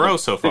 6 in a row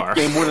so far.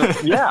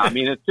 Yeah, I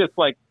mean, it's just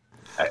like,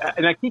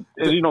 and I keep,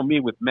 me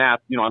with math,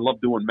 I love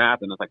doing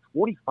math, and it's like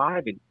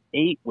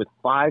 45-8 with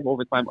 5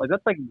 overtime.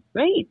 That's like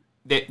insane.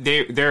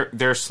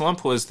 Their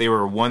slump was they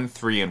were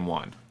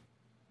 1-3-1.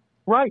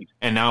 Right.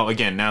 And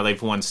now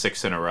they've won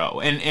 6 in a row.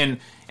 And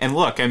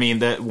look, I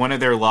mean, one of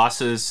their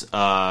losses,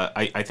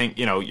 I think,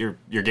 you're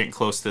getting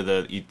close to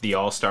the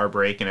All-Star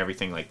break and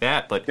everything like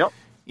that. But,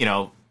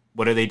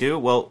 what do?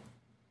 Well,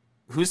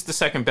 who's the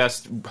second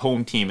best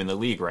home team in the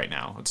league right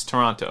now? It's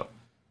Toronto.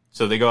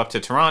 So they go up to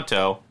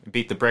Toronto,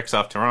 beat the bricks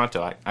off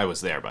Toronto. I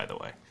was there, by the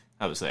way.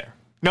 I was there.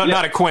 No,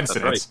 not a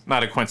coincidence. Right.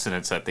 Not a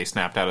coincidence that they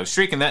snapped out of the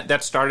streak, and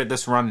that started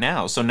this run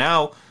now. So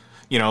now,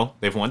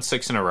 they've won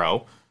 6 in a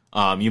row.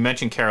 You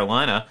mentioned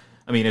Carolina.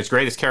 I mean, as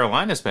great as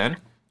Carolina's been,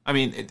 I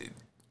mean,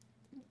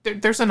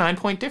 there's a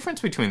 9-point difference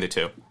between the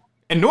two.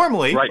 And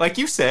normally, like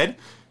you said,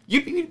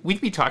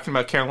 we'd be talking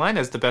about Carolina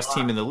as the best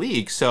team in the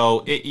league.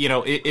 So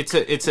it's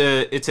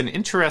an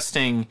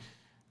interesting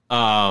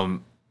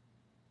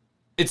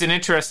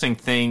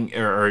thing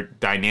or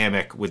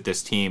dynamic with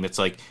this team. It's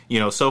like,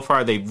 so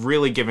far they've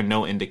really given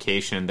no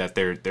indication that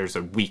there's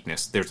a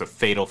weakness, there's a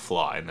fatal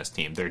flaw in this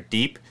team. They're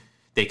deep.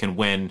 They can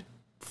win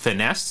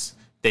finesse.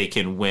 They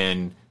can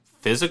win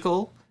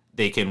physical.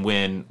 They can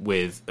win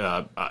with,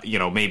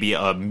 maybe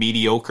a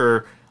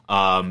mediocre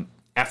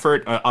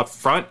effort up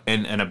front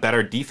and a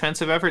better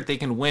defensive effort. They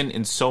can win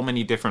in so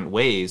many different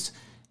ways.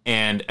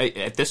 And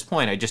at this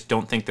point, I just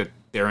don't think that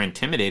they're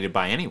intimidated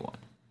by anyone.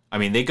 I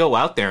mean, they go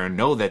out there and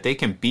know that they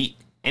can beat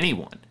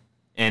anyone.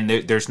 And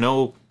there's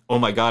no, oh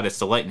my God, it's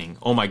the Lightning.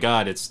 Oh my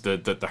God, it's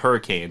the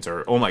Hurricanes.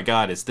 Or, oh my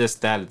God, it's this,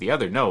 that, or the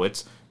other. No,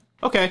 it's,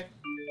 okay,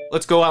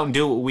 let's go out and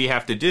do what we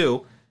have to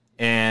do.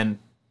 And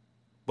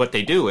what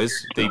they do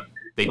is they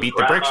beat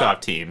the bricks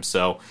off teams.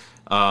 So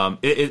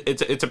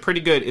it's a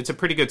pretty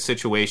good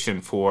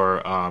situation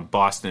for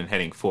Boston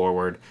heading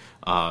forward.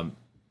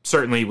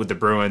 Certainly with the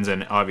Bruins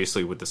and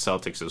obviously with the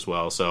Celtics as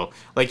well. So,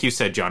 like you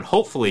said, John,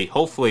 hopefully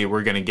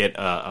we're going to get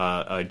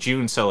a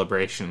June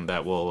celebration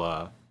that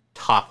will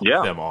top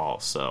them all.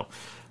 So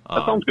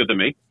that sounds good to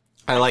me.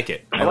 I like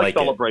it. I like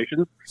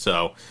celebrations.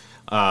 So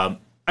I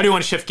do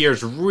want to shift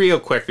gears real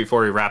quick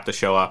before we wrap the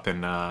show up.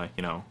 And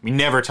we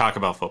never talk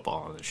about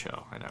football on the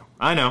show.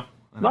 I know.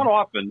 Not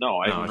often, no.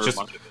 I haven't heard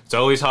much of it. It's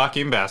always hockey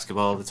and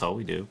basketball. That's all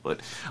we do.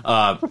 But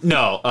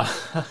no.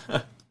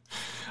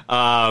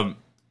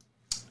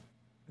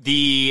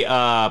 The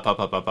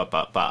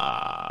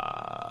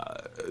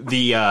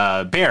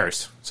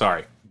Bears.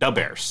 Sorry, the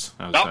Bears.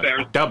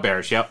 The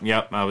Bears.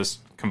 Yep. I was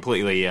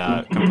completely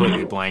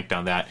blanked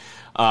on that.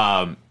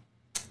 The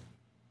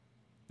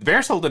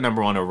Bears hold the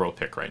number 1 overall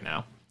pick right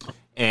now.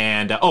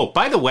 And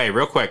by the way,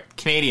 real quick,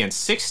 Canadians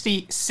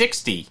 60,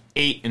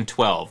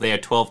 8-12. They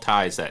had 12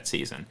 ties that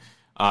season.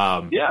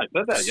 I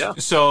said that. Yeah.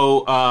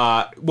 So,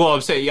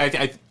 I'm saying,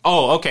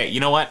 okay. You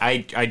know what?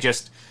 I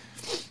just.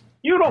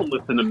 You don't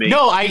listen to me.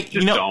 No, I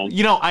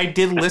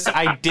did listen.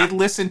 I did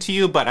listen to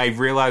you, but I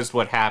realized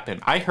what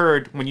happened. I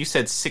heard when you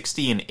said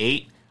 60 and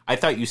 8, I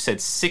thought you said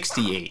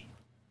 68.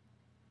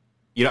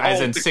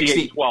 As in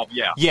 60. 12,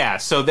 yeah. Yeah,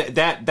 so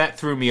that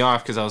threw me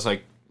off because I was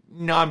like,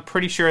 no, I'm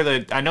pretty sure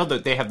that I know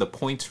that they have the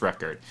points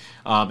record,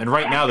 and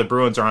right now the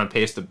Bruins are on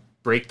pace to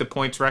break the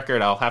points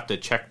record. I'll have to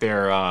check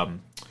their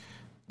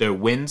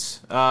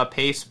wins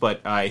pace, but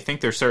I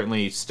think they're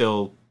certainly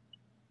still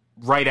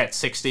right at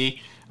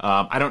 60.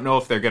 I don't know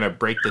if they're going to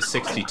break the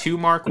 62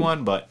 mark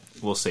one, but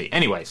we'll see.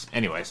 Anyways,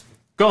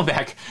 going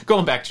back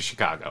to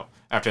Chicago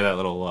after that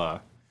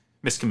little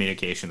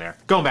miscommunication there.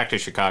 Going back to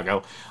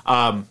Chicago,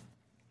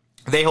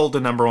 they hold the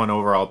number 1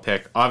 overall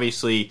pick,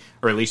 obviously,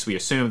 or at least we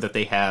assume that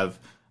they have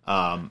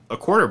a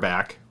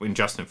quarterback in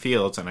Justin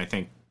Fields, and I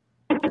think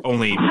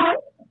only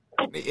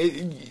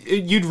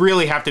you'd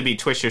really have to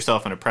twist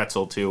yourself in a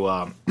pretzel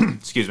to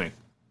excuse me.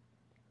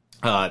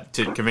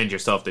 To convince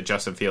yourself that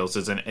Justin Fields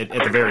is, at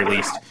the very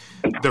least,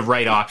 the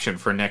right option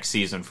for next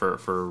season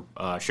for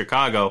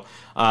Chicago.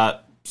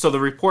 So the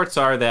reports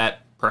are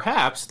that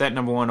perhaps that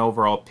number 1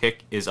 overall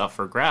pick is up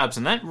for grabs,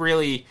 and that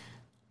really,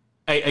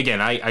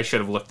 I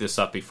should have looked this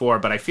up before,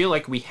 but I feel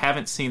like we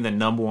haven't seen the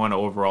number 1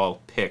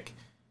 overall pick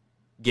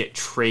get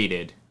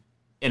traded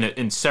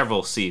in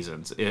several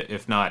seasons,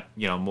 if not,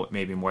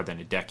 maybe more than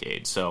a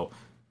decade. So.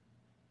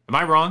 Am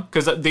I wrong?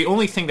 Because the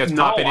only thing that's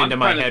popping into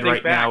my head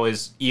right now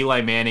is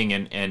Eli Manning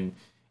and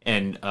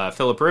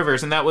Phillip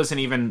Rivers, and that wasn't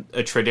even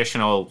a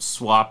traditional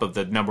swap of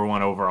the number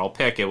 1 overall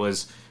pick. It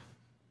was,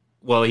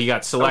 he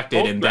got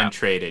selected and then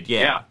traded.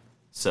 Yeah.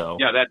 So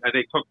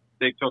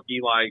they took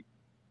Eli,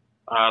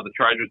 the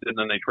Chargers did, and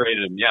then they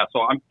traded him. Yeah.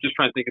 So I'm just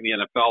trying to think of the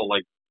NFL.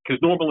 Like Because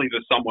normally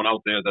there's someone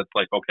out there that's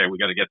like, okay, we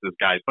got to get this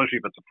guy,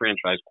 especially if it's a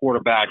franchise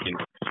quarterback. And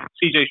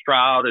C.J.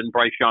 Stroud and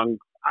Bryce Young,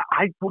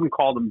 I wouldn't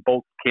call them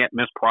both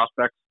can't-miss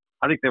prospects.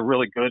 I think they're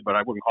really good, but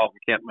I wouldn't call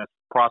them can't-miss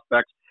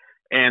prospects.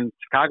 And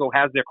Chicago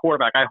has their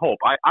quarterback, I hope.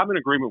 I'm in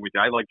agreement with you.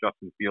 I like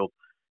Justin Fields.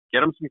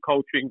 Get him some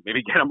coaching,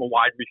 maybe get him a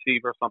wide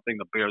receiver, something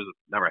the Bears have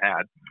never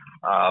had.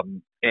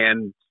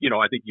 And,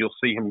 I think you'll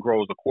see him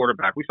grow as a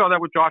quarterback. We saw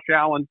that with Josh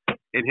Allen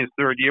in his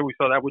third year. We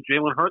saw that with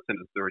Jalen Hurts in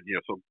his third year.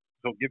 So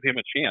give him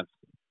a chance.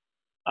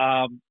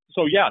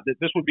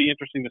 This would be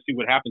interesting to see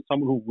what happens.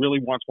 Someone who really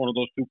wants one of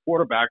those two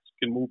quarterbacks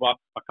can move up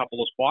a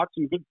couple of spots.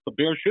 And the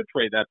Bears should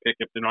trade that pick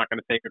if they're not going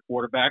to take a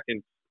quarterback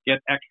and get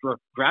extra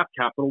draft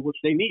capital, which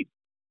they need.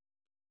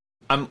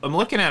 I'm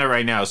looking at it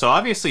right now. So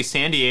obviously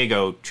San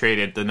Diego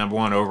traded the number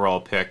 1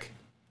 overall pick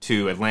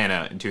to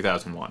Atlanta in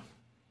 2001.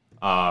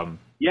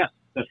 Yes,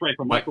 that's right,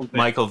 from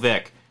Michael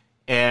Vick.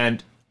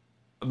 And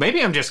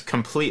maybe I'm just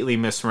completely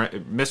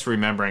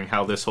misremembering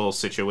how this whole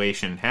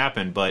situation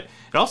happened, but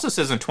it also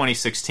says in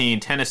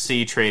 2016,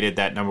 Tennessee traded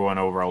that number 1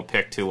 overall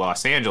pick to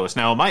Los Angeles.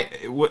 Now,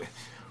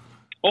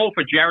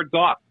 for Jared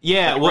Goff.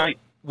 Yeah, right.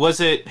 Was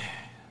it?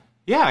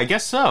 Yeah, I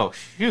guess so.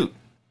 Shoot.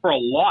 For a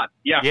lot.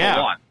 Yeah, for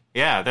a lot.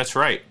 Yeah, that's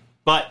right.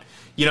 But,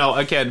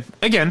 again,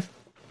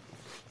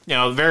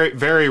 very,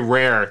 very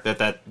rare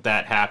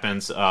that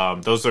happens.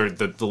 Those are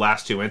the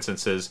last 2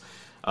 instances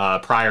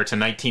prior to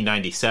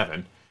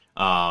 1997.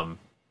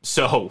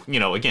 So,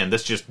 again,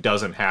 this just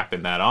doesn't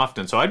happen that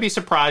often. So I'd be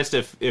surprised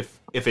if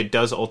it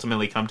does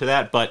ultimately come to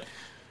that. But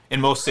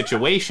in most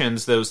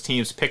situations, those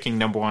teams picking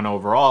number 1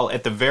 overall,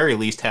 at the very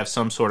least, have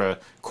some sort of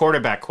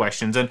quarterback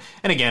questions. And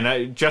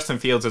again, Justin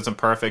Fields isn't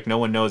perfect. No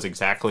one knows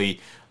exactly,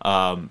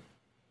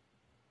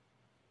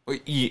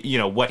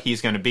 what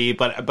he's going to be.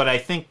 But I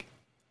think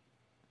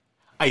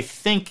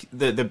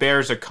the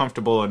Bears are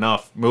comfortable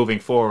enough moving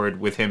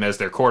forward with him as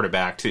their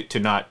quarterback to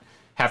not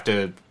have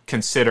to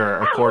consider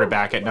a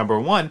quarterback at number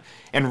 1.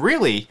 And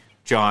really,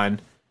 John,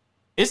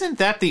 isn't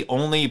that the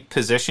only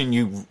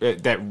position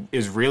that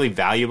is really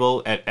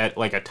valuable at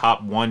like a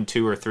top 1,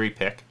 2, or 3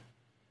 pick?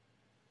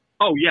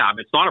 Oh, yeah. I mean,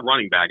 it's not a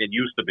running back. It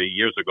used to be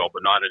years ago,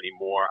 but not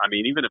anymore. I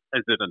mean, even if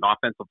is it an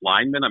offensive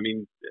lineman? I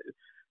mean,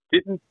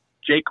 didn't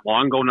Jake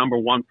Long go number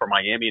 1 for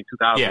Miami in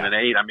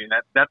 2008? Yeah. I mean,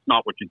 that's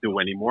not what you do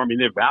anymore. I mean,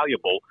 they're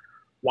valuable.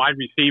 Wide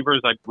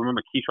receivers, I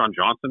remember Keyshawn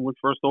Johnson was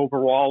first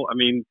overall. I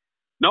mean,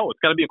 no, it's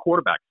got to be a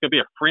quarterback. It's got to be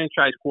a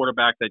franchise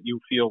quarterback that you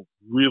feel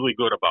really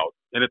good about.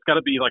 And it's got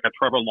to be like a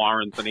Trevor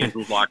Lawrence and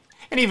Andrew Luck.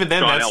 And even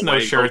then, John that's Elway, no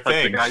sure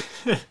thing.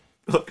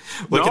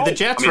 Look at the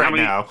Jets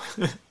now.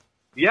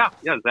 Yeah,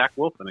 Zach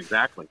Wilson,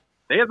 exactly.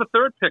 They had the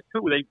 3rd pick,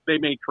 too. They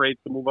made trades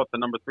to move up to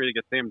number 3 to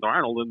get Sam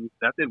Darnold, and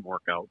that didn't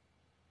work out.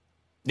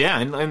 Yeah,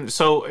 and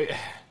so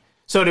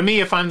to me,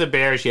 if I'm the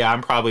Bears,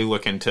 I'm probably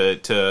looking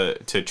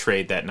to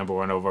trade that number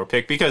 1 overall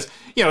pick because,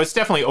 it's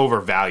definitely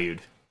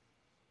overvalued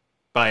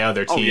by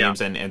other teams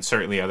and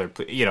certainly other,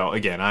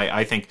 again,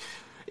 I think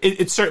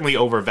it's certainly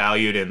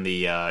overvalued in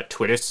the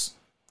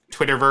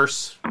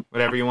Twitterverse,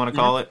 whatever you want to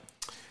call it.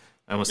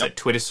 I almost said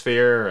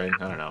Twittersphere, and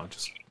I don't know,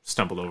 just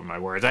stumbled over my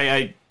words.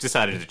 I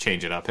decided to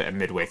change it up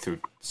midway through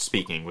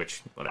speaking,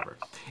 which, whatever.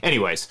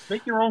 Anyways.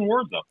 Make your own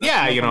words up. That's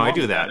I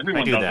do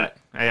that.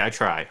 I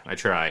try.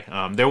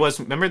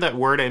 Remember that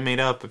word I made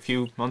up a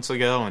few months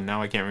ago, and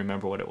now I can't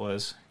remember what it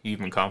was? You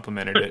even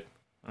complimented it.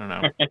 I don't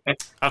know. I'll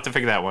have to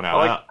figure that one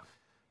out.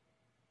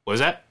 What was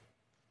that?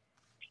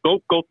 Go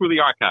through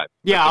the archive.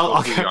 Yeah,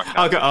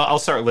 I'll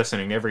start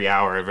listening every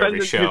hour of every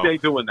show. Spend your day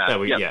doing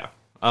that.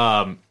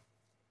 Yeah.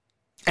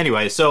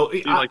 Anyway, so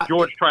he's like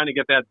George trying to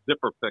get that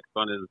zipper fixed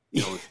on his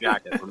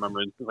jacket.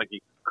 Remember, it's like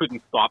he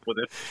couldn't stop with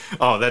it.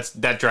 Oh,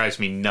 that drives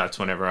me nuts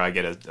whenever I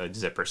get a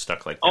zipper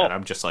stuck like that.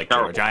 I'm just like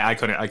terrible. George. I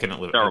couldn't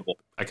live. Terrible.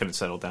 I couldn't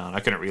settle down. I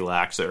couldn't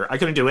relax, or I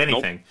couldn't do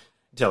anything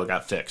until it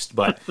got fixed.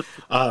 But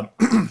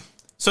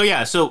so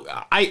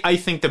I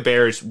think the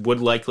Bears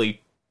would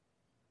likely,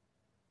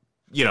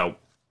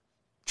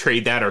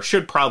 trade that or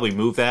should probably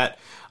move that.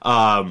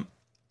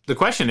 The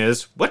question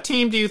is, what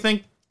team do you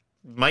think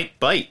might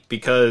bite?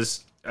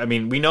 Because I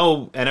mean, we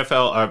know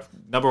NFL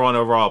number 1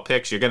 overall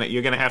picks. You're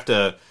gonna have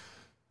to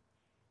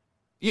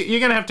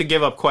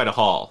give up quite a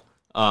haul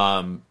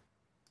to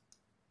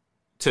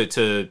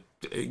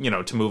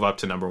move up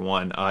to number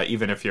 1,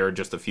 even if you're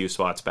just a few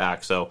spots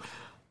back. So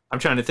I'm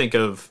trying to think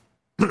of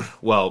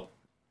what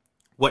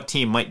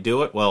team might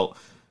do it. Well,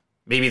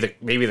 maybe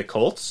the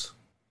Colts.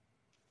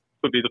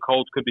 Could be the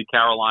Colts. Could be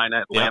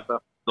Carolina, Atlanta. Yeah.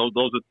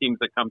 Those are teams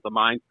that come to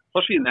mind,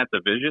 especially in that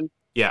division.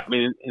 Yeah, I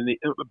mean, in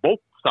both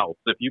Souths,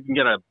 if you can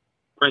get a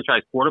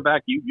franchise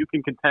quarterback, you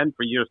can contend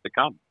for years to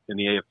come in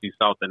the AFC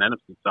South and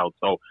NFC South.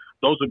 So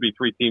those would be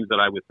 3 teams that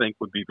I would think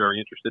would be very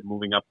interested in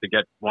moving up to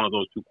get one of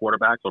those 2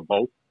 quarterbacks or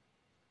both.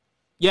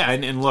 Yeah,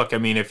 and look, I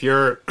mean, if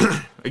you're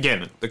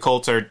again, the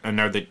Colts are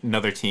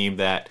another team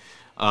that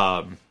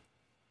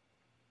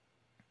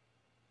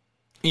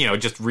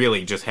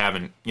just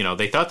haven't,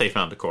 they thought they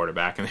found a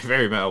quarterback, and they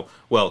very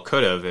well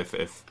could have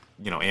if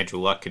Andrew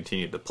Luck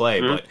continued to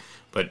play,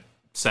 but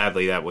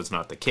sadly, that was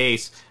not the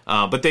case.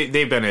 But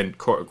they've been in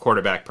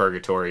quarterback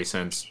purgatory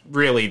since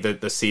really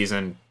the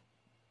season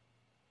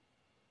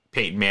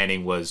Peyton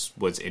Manning was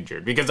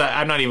injured. Because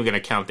I'm not even going to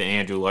count the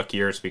Andrew Luck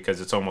years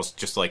because it's almost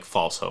just like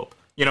false hope.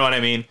 You know what I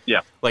mean?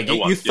 Yeah. Like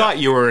you thought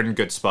you were in a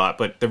good spot,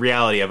 but the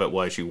reality of it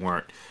was you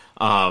weren't.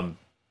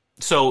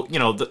 So,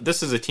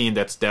 this is a team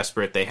that's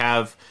desperate. They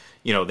have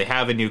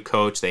a new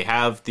coach. They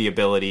have the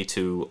ability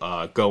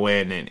to go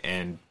in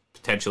and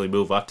potentially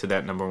move up to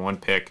that number 1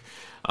 pick.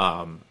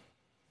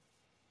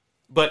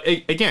 But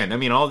again, I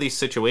mean, all these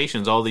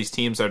situations, all these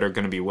teams that are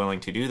going to be willing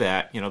to do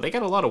that, they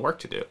got a lot of work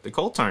to do. The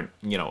Colts aren't,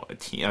 a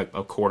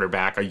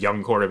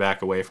young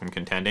quarterback away from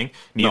contending.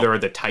 Neither are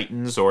the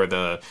Titans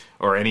or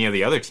any of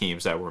the other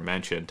teams that were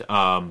mentioned.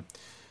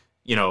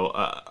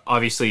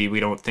 Obviously,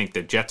 we don't think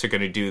the Jets are going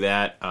to do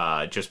that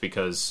just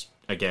because.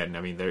 Again,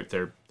 I mean,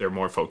 they're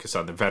more focused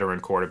on the veteran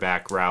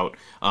quarterback route.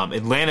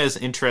 Atlanta is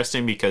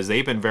interesting because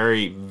they've been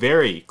very,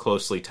 very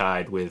closely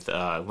tied with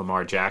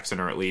Lamar Jackson,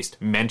 or at least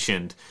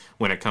mentioned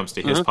when it comes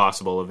to his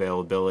possible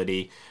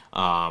availability.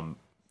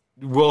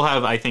 We'll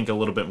have, I think, a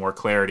little bit more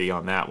clarity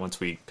on that once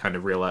we kind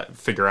of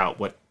figure out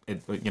what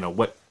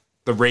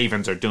the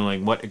Ravens are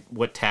doing,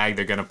 what tag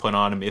they're going to put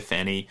on him, if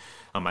any.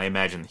 I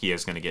imagine he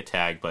is going to get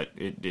tagged, but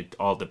it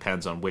all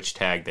depends on which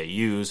tag they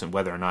use and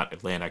whether or not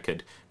Atlanta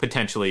could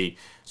potentially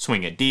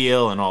swing a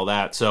deal and all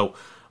that. So,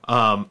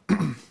 yeah,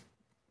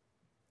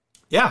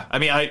 I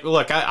mean,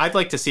 I'd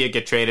like to see it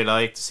get traded. I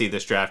like to see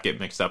this draft get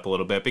mixed up a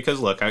little bit because,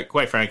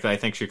 quite frankly, I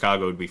think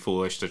Chicago would be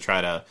foolish to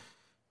try to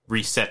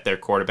reset their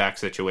quarterback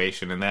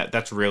situation, and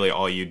that's really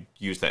all you'd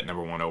use that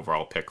number 1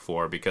 overall pick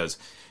for because,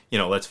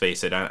 let's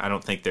face it, I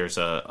don't think there's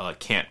a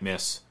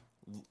can't-miss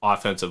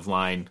offensive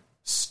line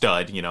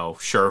stud,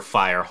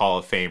 surefire Hall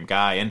of Fame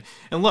guy. And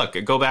look,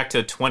 go back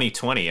to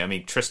 2020. I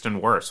mean,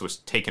 Tristan Wirfs was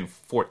taken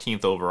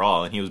 14th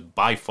overall, and he was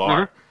by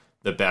far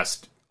the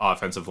best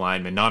offensive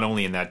lineman, not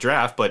only in that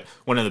draft, but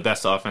one of the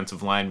best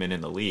offensive linemen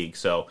in the league.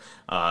 So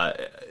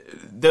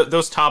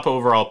those top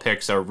overall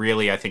picks are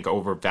really, I think,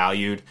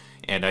 overvalued,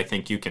 and I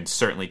think you can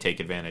certainly take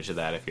advantage of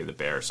that if you're the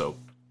Bears. So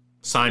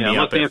sign me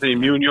up. Unless Anthony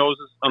Munoz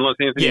is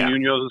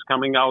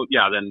coming out,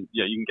 then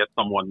you can get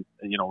someone,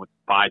 with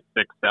 5,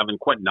 6, 7.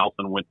 Quentin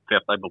Nelson went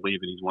 5th, I believe,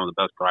 and he's one of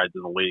the best guys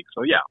in the league.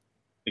 So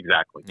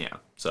exactly. Yeah.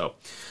 So,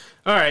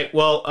 all right.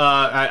 Well,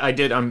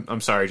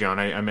 I'm sorry, John.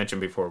 I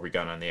mentioned before we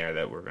got on the air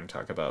that we're going to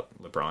talk about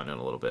LeBron in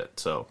a little bit.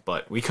 So,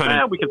 but we couldn't.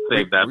 Yeah, we can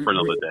save that for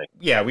another day.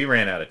 Yeah, we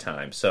ran out of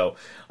time. So,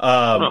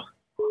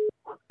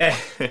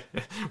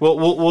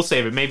 we'll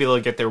save it. Maybe they'll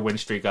get their win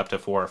streak up to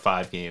 4 or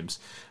 5 games.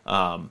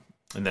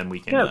 And then we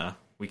can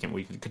we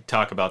could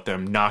talk about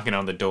them knocking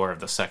on the door of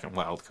the second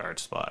wild card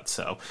spot.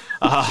 So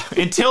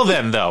until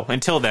then, we're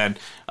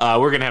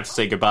gonna have to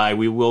say goodbye.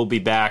 We will be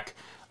back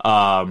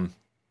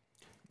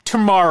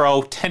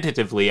tomorrow,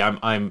 tentatively.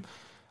 I'm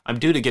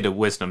due to get a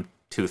wisdom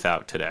tooth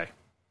out today.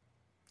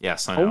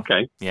 Yes, I know.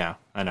 Okay. Yeah,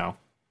 I know.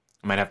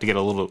 I might have to get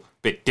a little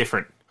bit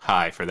different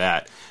high for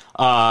that.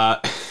 And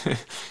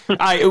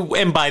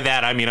by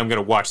that I mean I'm going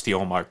to watch the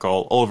Omar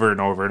goal over and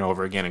over and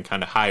over again and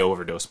kind of high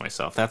overdose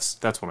myself. That's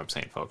what I'm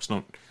saying, folks.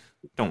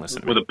 Don't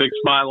listen to me. With a big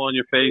smile on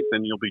your face,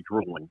 and you'll be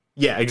drooling.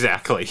 Yeah,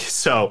 exactly.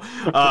 So,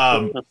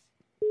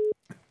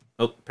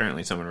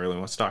 apparently someone really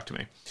wants to talk to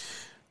me.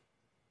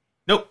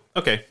 Nope.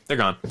 Okay, they're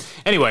gone.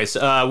 Anyways,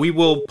 we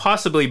will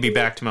possibly be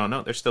back tomorrow.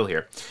 No, they're still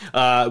here.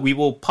 We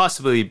will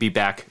possibly be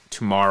back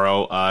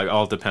tomorrow.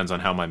 All depends on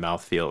how my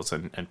mouth feels,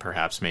 and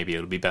perhaps maybe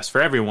it'll be best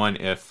for everyone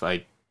if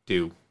I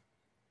do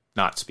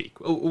not speak.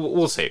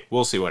 We'll see.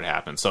 We'll see what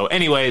happens. So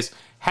anyways,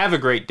 have a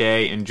great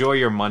day. Enjoy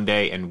your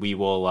Monday, and we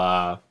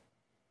will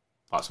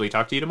possibly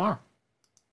talk to you tomorrow.